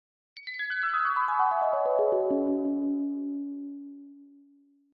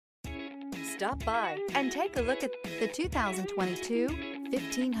Stop by and take a look at the 2022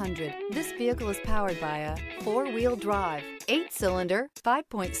 1500. This vehicle is powered by a 4-wheel drive, 8-cylinder,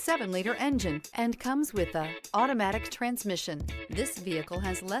 5.7-liter engine and comes with a automatic transmission. This vehicle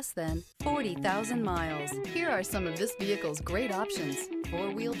has less than 40,000 miles. Here are some of this vehicle's great options: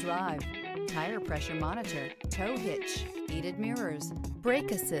 4-wheel drive, tire pressure monitor, tow hitch, heated mirrors, brake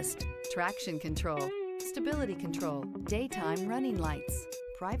assist, traction control, stability control, daytime running lights,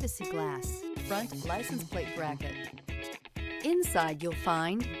 privacy glass, front license plate bracket. Inside you'll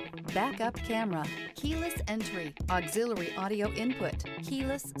find backup camera, keyless entry, auxiliary audio input,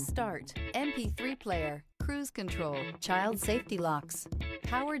 keyless start, MP3 player, cruise control, child safety locks,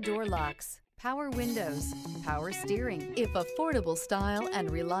 power door locks, power windows, power steering. If affordable style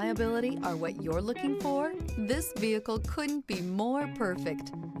and reliability are what you're looking for, this vehicle couldn't be more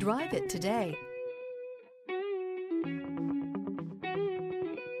perfect. Drive it today.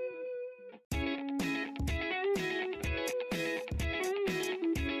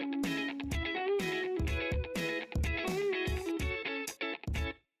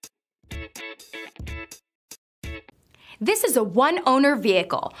 This is a one-owner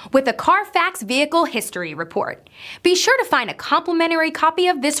vehicle with a Carfax Vehicle History Report. Be sure to find a complimentary copy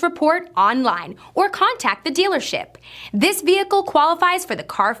of this report online or contact the dealership. This vehicle qualifies for the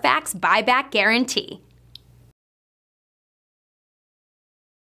Carfax Buyback Guarantee.